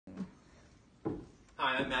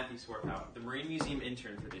Hi, I'm Matthew Swarthout, the Marine Museum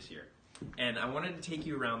intern for this year. And I wanted to take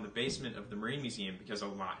you around the basement of the Marine Museum because a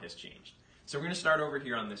lot has changed. So we're going to start over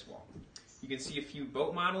here on this wall. You can see a few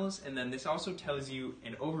boat models, and then this also tells you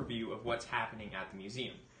an overview of what's happening at the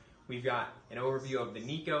museum. We've got an overview of the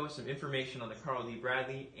Nico, some information on the Carl D.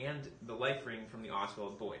 Bradley, and the life ring from the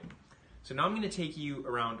Oswald Boyd. So now I'm going to take you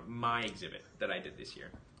around my exhibit that I did this year.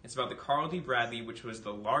 It's about the Carl D. Bradley, which was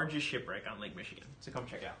the largest shipwreck on Lake Michigan. So come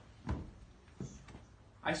check it out.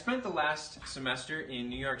 I spent the last semester in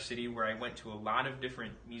New York City where I went to a lot of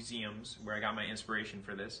different museums where I got my inspiration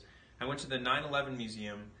for this. I went to the 9/11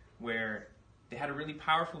 Museum where they had a really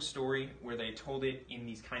powerful story where they told it in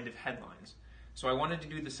these kind of headlines. So I wanted to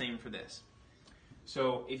do the same for this.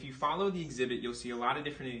 So if you follow the exhibit, you'll see a lot of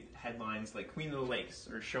different headlines like Queen of the Lakes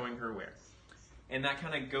or Showing Her Where. And that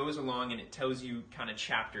kind of goes along and it tells you kind of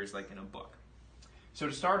chapters like in a book. So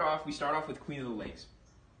to start off, we start off with Queen of the Lakes.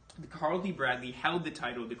 The Carl D. Bradley held the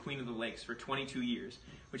title the Queen of the Lakes for 22 years,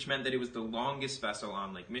 which meant that it was the longest vessel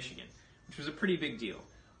on Lake Michigan, which was a pretty big deal.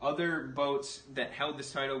 Other boats that held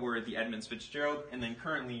this title were the Edmunds Fitzgerald and then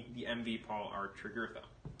currently the MV Paul R. Tregurtha.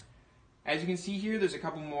 As you can see here, there's a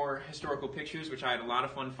couple more historical pictures which I had a lot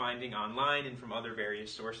of fun finding online and from other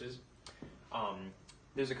various sources.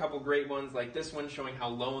 There's a couple great ones like this one showing how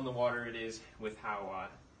low in the water it is with how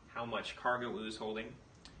much cargo it was holding.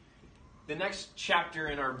 The next chapter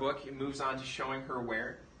in our book, it moves on to Showing Her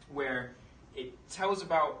where it tells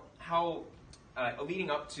about how,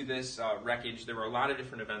 leading up to this wreckage, there were a lot of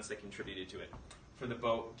different events that contributed to it. For the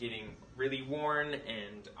boat getting really worn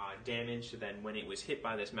and damaged, then when it was hit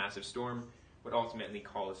by this massive storm, what ultimately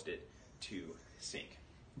caused it to sink.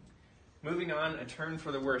 Moving on, a turn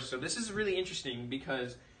for the worse. So this is really interesting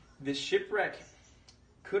because this shipwreck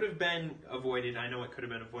could have been avoided. I know it could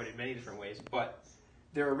have been avoided many different ways, but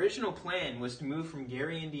their original plan was to move from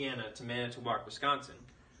Gary, Indiana to Manitowoc, Wisconsin.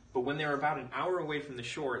 But when they were about an hour away from the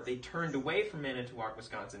shore, they turned away from Manitowoc,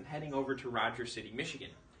 Wisconsin, heading over to Rogers City, Michigan.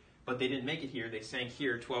 But they didn't make it here. They sank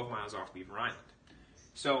here 12 miles off Beaver Island.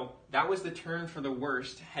 So that was the turn for the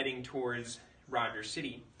worst, heading towards Rogers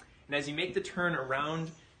City. And as you make the turn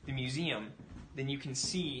around the museum, then you can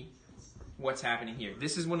see what's happening here.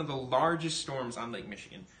 This is one of the largest storms on Lake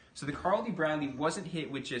Michigan. So the Carl D. Bradley wasn't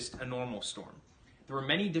hit with just a normal storm. There were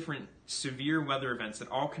many different severe weather events that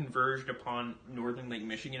all converged upon northern Lake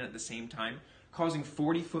Michigan at the same time, causing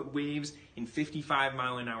 40-foot waves and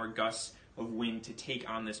 55-mile-an-hour gusts of wind to take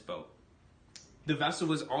on this boat. The vessel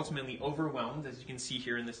was ultimately overwhelmed, as you can see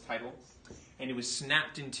here in this title, and it was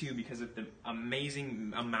snapped in two because of the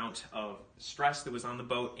amazing amount of stress that was on the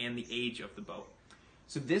boat and the age of the boat.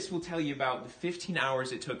 So this will tell you about the 15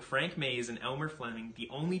 hours it took Frank Mays and Elmer Fleming, the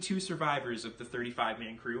only two survivors of the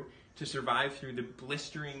 35-man crew, to survive through the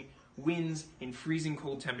blistering winds and freezing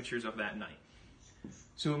cold temperatures of that night.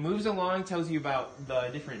 So it moves along, tells you about the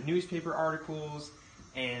different newspaper articles,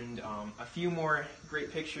 and a few more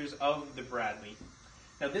great pictures of the Bradley.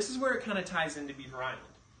 Now this is where it kind of ties into Beaver Island.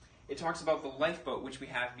 It talks about the lifeboat, which we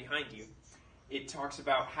have behind you. It talks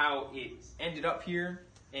about how it ended up here,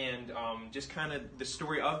 and just kind of the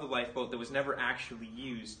story of the lifeboat that was never actually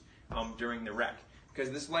used during the wreck. Because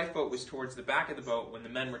this lifeboat was towards the back of the boat when the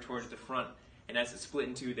men were towards the front, and as it split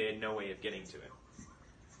in two, they had no way of getting to it.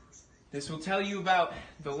 This will tell you about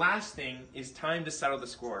the last thing is time to settle the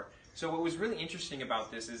score. So what was really interesting about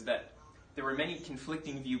this is that there were many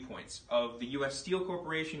conflicting viewpoints of the U.S. Steel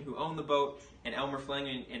Corporation, who owned the boat, and Elmer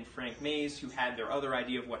Fleming and Frank Mays, who had their other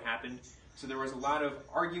idea of what happened. So there was a lot of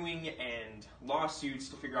arguing and lawsuits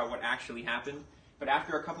to figure out what actually happened. But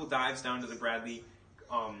after a couple dives down to the Bradley,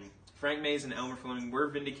 Frank Mays and Elmer Fleming were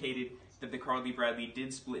vindicated that the Carl D. Bradley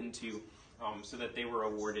did split in two, so that they were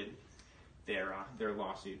awarded their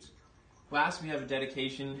lawsuits. Last, we have a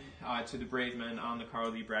dedication to the brave men on the Carl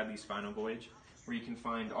D. Bradley's final voyage, where you can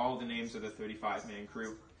find all the names of the 35-man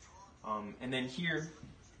crew. And then here,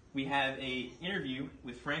 we have an interview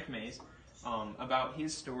with Frank Mays about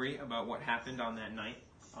his story about what happened on that night,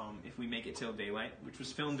 if we make it till daylight, which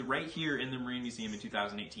was filmed right here in the Marine Museum in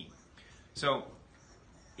 2018. So,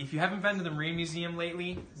 if you haven't been to the Marine Museum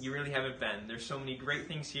lately, you really haven't been. There's so many great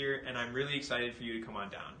things here, and I'm really excited for you to come on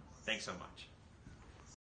down. Thanks so much.